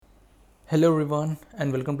Hello everyone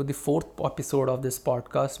and welcome to the fourth episode of this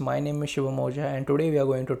podcast. My name is Shivam Oja and today we are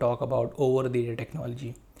going to talk about over-the-air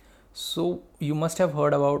technology. So you must have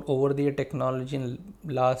heard about over-the-air technology in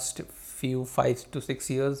last few 5 to 6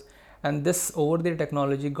 years, and this over-the-air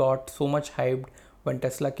technology got so much hyped when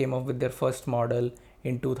Tesla came up with their first model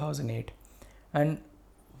in 2008. And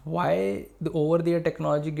why the over-the-air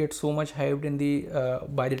technology gets so much hyped in the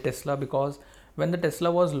by the Tesla? Because when the Tesla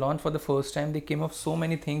was launched for the first time, they came up so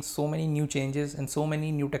many things, so many new changes and so many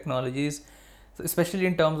new technologies. So especially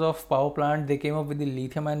in terms of power plant, they came up with the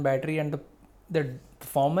lithium ion battery, and the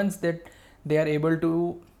performance that they are able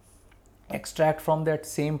to extract from that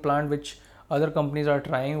same plant which other companies are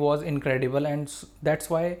trying was incredible, and that's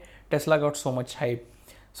why Tesla got so much hype.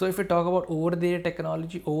 So if we talk about over the air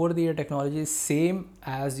technology is same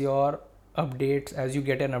as your updates, as you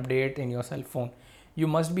get an update in your cell phone. You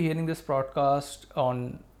must be hearing this podcast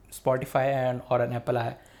on Spotify and or an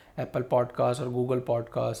Apple podcast or Google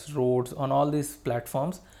podcasts, Roads, on all these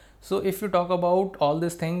platforms. So if you talk about all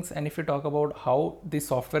these things, and if you talk about how the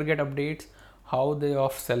software get updates, how the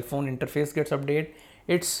of cell phone interface gets update,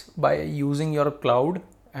 it's by using your cloud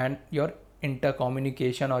and your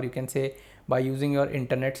intercommunication, or you can say by using your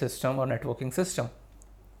internet system or networking system.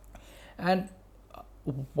 And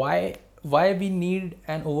why we need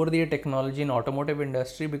an over the air technology in automotive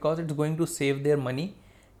industry? Because it's going to save their money,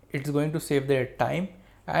 it's going to save their time,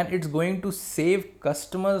 and it's going to save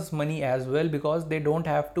customers money as well, because they don't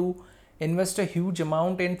have to invest a huge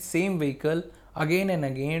amount in same vehicle again and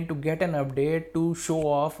again to get an update to show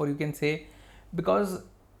off, or you can say, because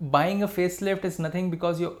buying a facelift is nothing,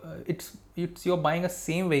 because you're buying a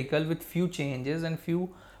same vehicle with few changes and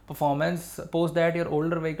few performance. Suppose that your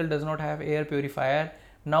older vehicle does not have air purifier,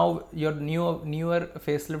 now your newer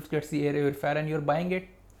facelift gets the air purifier and you're buying it.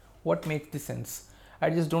 What makes the sense?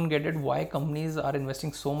 I just don't get it, why companies are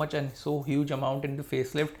investing so much and so huge amount into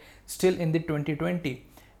facelift still in the 2020,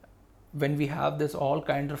 when we have this all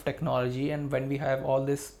kinds of technology and when we have all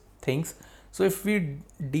these things. So if we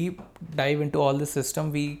deep dive into all the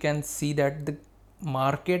system, we can see that the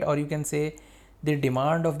market, or you can say the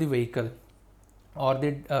demand of the vehicle, or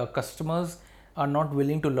the customers are not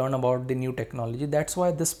willing to learn about the new technology. That's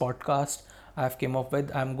why this podcast I've came up with.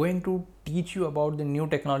 I'm going to teach you about the new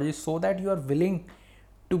technology so that you are willing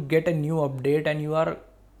to get a new update, and you are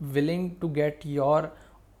willing to get your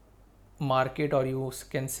market, or you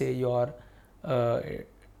can say your uh,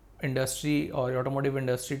 industry or automotive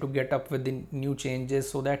industry to get up with the new changes,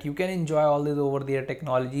 so that you can enjoy all this over the air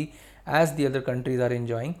technology as the other countries are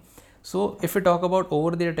enjoying. So if we talk about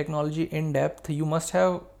over the air technology in depth, you must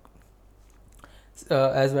have,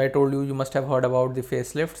 as I told you, you must have heard about the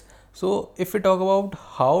facelifts. So if we talk about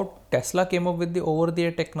how Tesla came up with the over the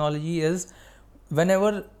air technology, is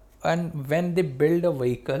whenever and when they build a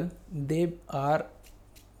vehicle, they are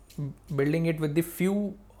building it with the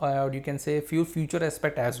few, or you can say few future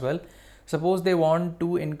aspect as well. Suppose they want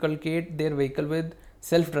to inculcate their vehicle with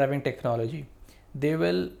self-driving technology, they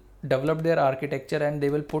will develop their architecture and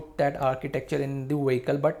they will put that architecture in the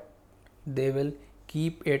vehicle, but they will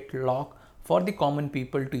keep it locked for the common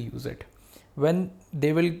people to use it. When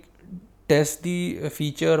they will test the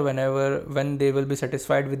feature, when they will be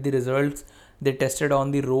satisfied with the results, they tested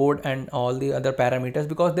on the road and all the other parameters,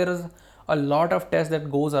 because there is a lot of tests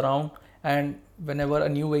that goes around. And whenever a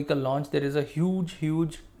new vehicle launch, there is a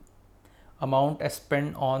huge amount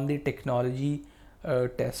spent on the technology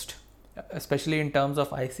test, especially in terms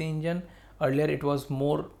of IC engine. Earlier it was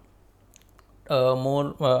more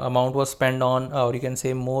amount was spent on, or you can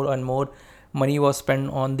say more and more money was spent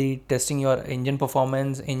on the testing your engine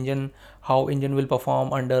performance, engine, how engine will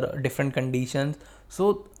perform under different conditions.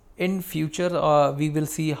 So in future, we will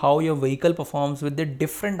see how your vehicle performs with the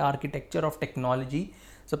different architecture of technology.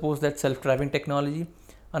 Suppose that self-driving technology,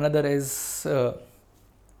 another is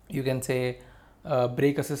you can say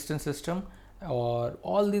brake assistance system, or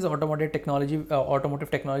all these automotive technology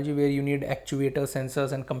where you need actuators,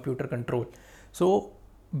 sensors and computer control. So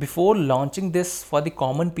before launching this for the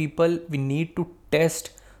common people, we need to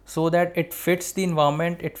test so that it fits the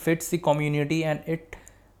environment, it fits the community, and it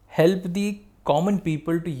help the common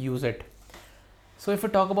people to use it. So if we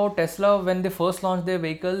talk about Tesla, when they first launched their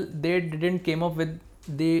vehicle, they didn't came up with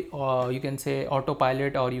the you can say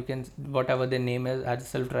autopilot, or you can whatever their name is, as a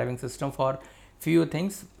self-driving system. For few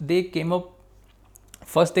things they came up,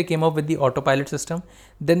 first they came up with the autopilot system,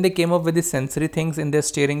 then they came up with the sensory things in their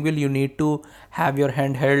steering wheel. You need to have your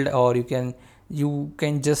hand held, or you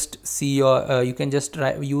can just see your you can just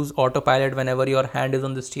use autopilot whenever your hand is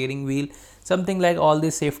on the steering wheel. Something like all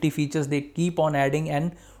these safety features they keep on adding,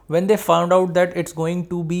 and when they found out that it's going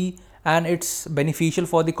to be and it's beneficial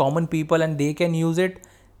for the common people and they can use it.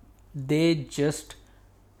 They just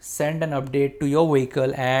send an update to your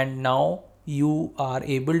vehicle and now you are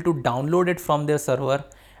able to download it from their server,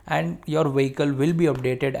 and your vehicle will be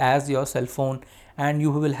updated as your cell phone, and you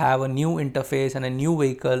will have a new interface and a new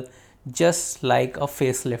vehicle, just like a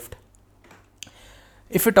facelift.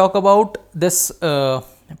 If we talk about this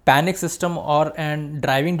panic system or and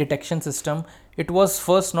driving detection system, it was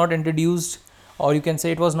first not introduced, or you can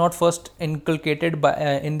say it was not first inculcated by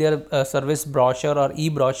in their service brochure or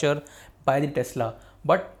e-brochure by the Tesla,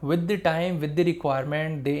 but with the time, with the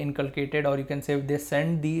requirement, they inculcated, or you can say they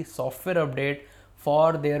send the software update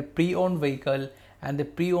for their pre-owned vehicle, and the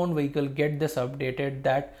pre-owned vehicle get this updated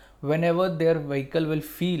that whenever their vehicle will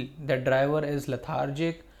feel the driver is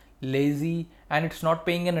lethargic, lazy, and it's not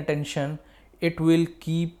paying an attention, it will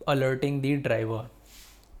keep alerting the driver.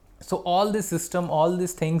 So all this system, all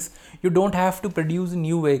these things, you don't have to produce a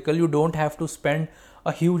new vehicle, you don't have to spend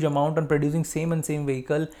a huge amount on producing same and same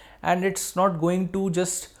vehicle, and it's not going to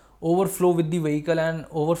just overflow with the vehicle and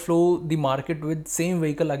overflow the market with same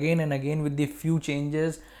vehicle again and again with the few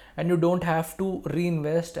changes, and you don't have to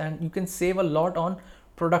reinvest, and you can save a lot on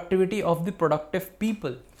productivity of the productive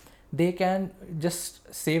people. They can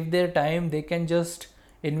just save their time, they can just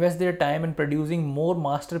invest their time in producing more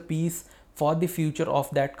masterpiece for the future of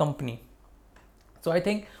that company. So I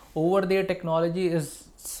think over there technology is,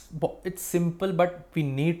 it's simple, but we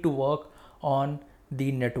need to work on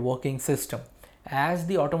the networking system. As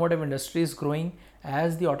the automotive industry is growing,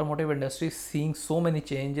 as the automotive industry is seeing so many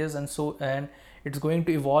changes, and it's going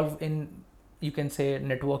to evolve in, you can say,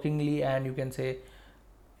 networkingly, and you can say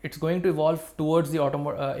it's going to evolve towards the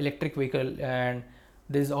electric vehicle, and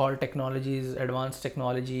these all technologies, advanced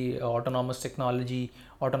technology, autonomous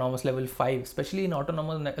level 5. Especially in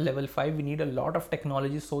autonomous level 5, we need a lot of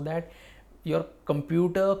technology so that your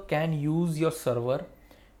computer can use your server,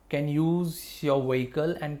 can use your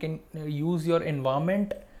vehicle, and can use your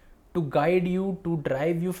environment to guide you, to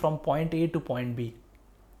drive you from point A to point B.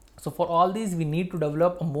 So for all these, we need to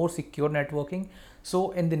develop a more secure networking.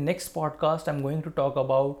 So in the next podcast, I'm going to talk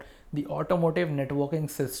about the automotive networking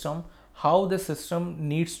system, how the system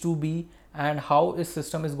needs to be, and how this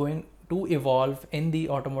system is going to evolve in the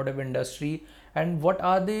automotive industry, and what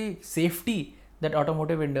are the safety that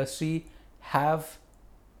automotive industry have,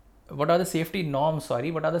 what are the safety norms,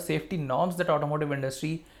 what are the safety norms that automotive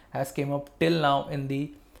industry has came up till now in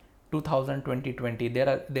the 2020.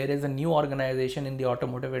 There is a new organization in the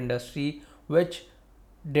automotive industry which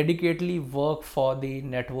dedicatedly work for the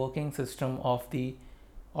networking system of the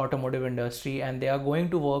automotive industry, and they are going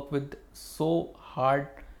to work with so hard,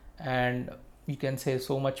 and you can say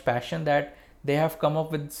so much passion, that they have come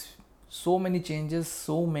up with so many changes,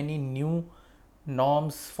 so many new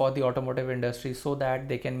norms for the automotive industry, so that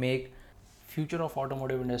they can make future of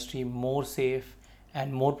automotive industry more safe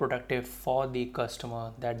and more productive for the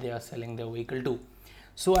customer that they are selling their vehicle to.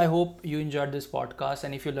 So I hope you enjoyed this podcast,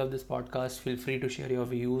 and if you love this podcast, feel free to share your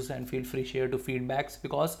views and feel free to share to feedbacks,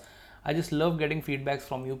 because I just love getting feedbacks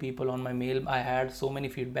from you people on my mail. I had so many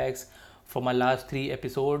feedbacks from my last 3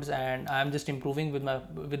 episodes, and I'm just improving with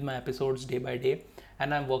my episodes day by day,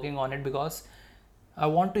 and I'm working on it because I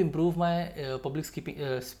want to improve my public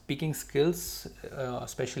speaking skills,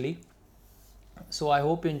 especially. So I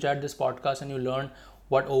hope you enjoyed this podcast and you learned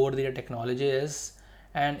what over the technology is.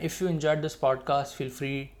 And if you enjoyed this podcast, feel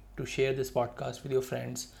free to share this podcast with your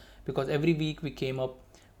friends, because every week we came up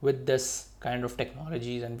with this kind of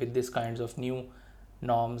technologies and with this kinds of new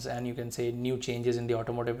norms, and you can say new changes in the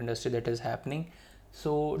automotive industry that is happening.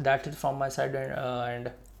 So that's it from my side,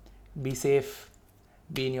 and be safe,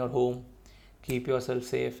 be in your home, keep yourself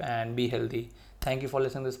safe, and be healthy. Thank you for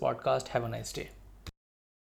listening to this podcast. Have a nice day.